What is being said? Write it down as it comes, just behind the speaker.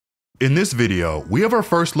In this video, we have our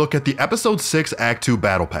first look at the Episode 6 Act 2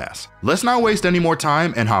 Battle Pass. Let's not waste any more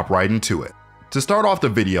time and hop right into it. To start off the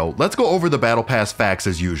video, let's go over the Battle Pass facts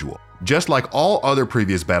as usual. Just like all other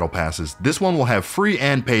previous Battle Passes, this one will have free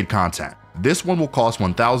and paid content. This one will cost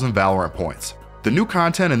 1,000 Valorant points. The new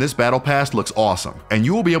content in this Battle Pass looks awesome, and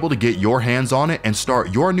you will be able to get your hands on it and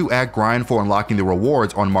start your new act grind for unlocking the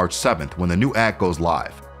rewards on March 7th when the new act goes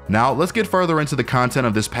live. Now, let's get further into the content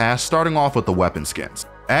of this pass, starting off with the weapon skins.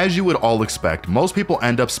 As you would all expect, most people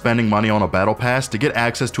end up spending money on a Battle Pass to get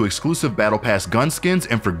access to exclusive Battle Pass gun skins,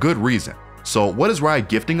 and for good reason. So what is Riot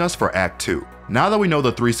gifting us for Act 2? Now that we know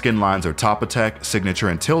the three skin lines are Top Attack, Signature,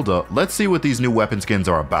 and Tilde, let's see what these new weapon skins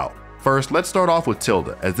are about. First, let's start off with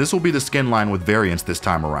Tilde, as this will be the skin line with variants this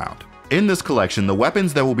time around. In this collection, the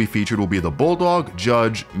weapons that will be featured will be the Bulldog,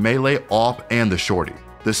 Judge, Melee, AWP, and the Shorty.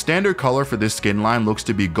 The standard color for this skin line looks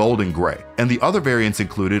to be gold and gray, and the other variants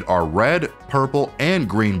included are red, purple, and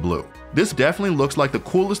green-blue. This definitely looks like the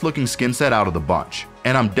coolest looking skin set out of the bunch,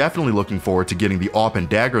 and I'm definitely looking forward to getting the AWP and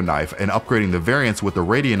Dagger Knife and upgrading the variants with the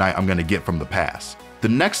Radianite I'm going to get from the pass. The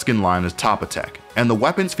next skin line is Top Attack, and the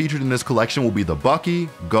weapons featured in this collection will be the Bucky,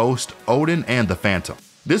 Ghost, Odin, and the Phantom.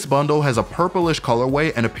 This bundle has a purplish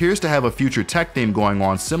colorway and appears to have a future tech theme going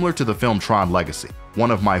on similar to the film Tron Legacy,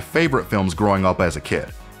 one of my favorite films growing up as a kid.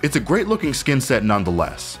 It's a great looking skin set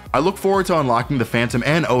nonetheless. I look forward to unlocking the Phantom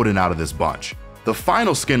and Odin out of this bunch. The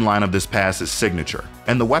final skin line of this pass is Signature,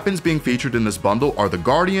 and the weapons being featured in this bundle are the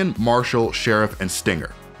Guardian, Marshal, Sheriff, and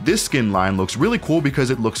Stinger. This skin line looks really cool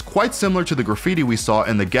because it looks quite similar to the graffiti we saw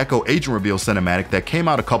in the Gecko Agent Reveal cinematic that came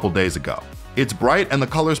out a couple days ago. It's bright and the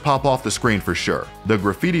colors pop off the screen for sure. The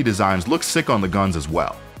graffiti designs look sick on the guns as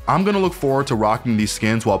well. I'm gonna look forward to rocking these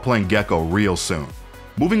skins while playing Gecko real soon.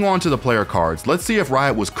 Moving on to the player cards, let's see if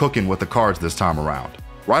Riot was cooking with the cards this time around.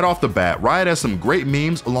 Right off the bat, Riot has some great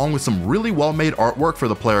memes along with some really well-made artwork for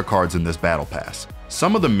the player cards in this Battle Pass.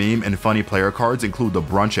 Some of the meme and funny player cards include the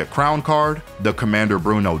Brunch at Crown card, the Commander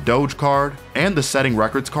Bruno Doge card, and the Setting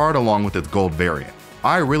Records card along with its gold variant.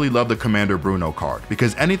 I really love the Commander Bruno card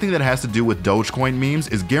because anything that has to do with Dogecoin memes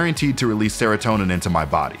is guaranteed to release serotonin into my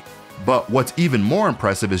body. But what's even more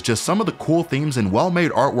impressive is just some of the cool themes and well-made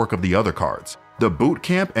artwork of the other cards. The Boot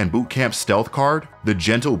Camp and Boot Camp Stealth card, the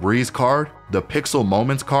Gentle Breeze card, the Pixel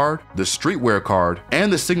Moments card, the Streetwear card,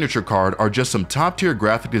 and the Signature card are just some top-tier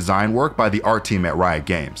graphic design work by the art team at Riot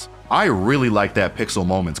Games. I really like that Pixel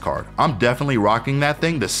Moments card. I'm definitely rocking that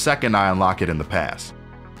thing the second I unlock it in the pass.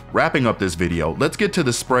 Wrapping up this video, let's get to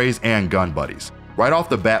the sprays and gun buddies. Right off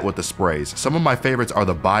the bat with the sprays, some of my favorites are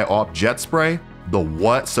the Buy AWP Jet spray, the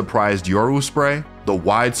What Surprised Yoru spray, the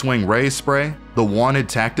Wide Swing Raise spray, the Wanted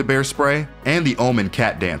Tactibear spray, and the Omen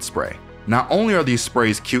Cat Dance spray. Not only are these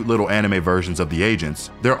sprays cute little anime versions of the agents,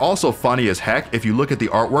 they're also funny as heck if you look at the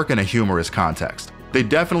artwork in a humorous context. They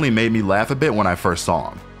definitely made me laugh a bit when I first saw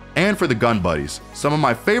them. And for the gun buddies, some of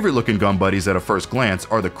my favorite looking gun buddies at a first glance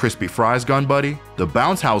are the Crispy Fries gun buddy, the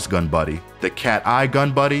Bounce House gun buddy, the Cat Eye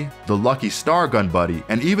gun buddy, the Lucky Star gun buddy,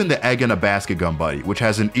 and even the Egg in a Basket gun buddy, which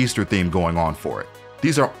has an Easter theme going on for it.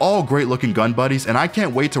 These are all great looking gun buddies, and I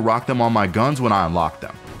can't wait to rock them on my guns when I unlock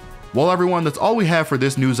them. Well everyone, that's all we have for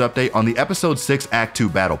this news update on the Episode 6 Act 2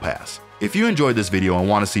 Battle Pass. If you enjoyed this video and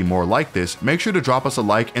want to see more like this, make sure to drop us a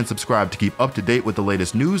like and subscribe to keep up to date with the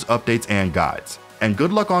latest news, updates, and guides. And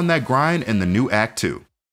good luck on that grind in the new Act 2.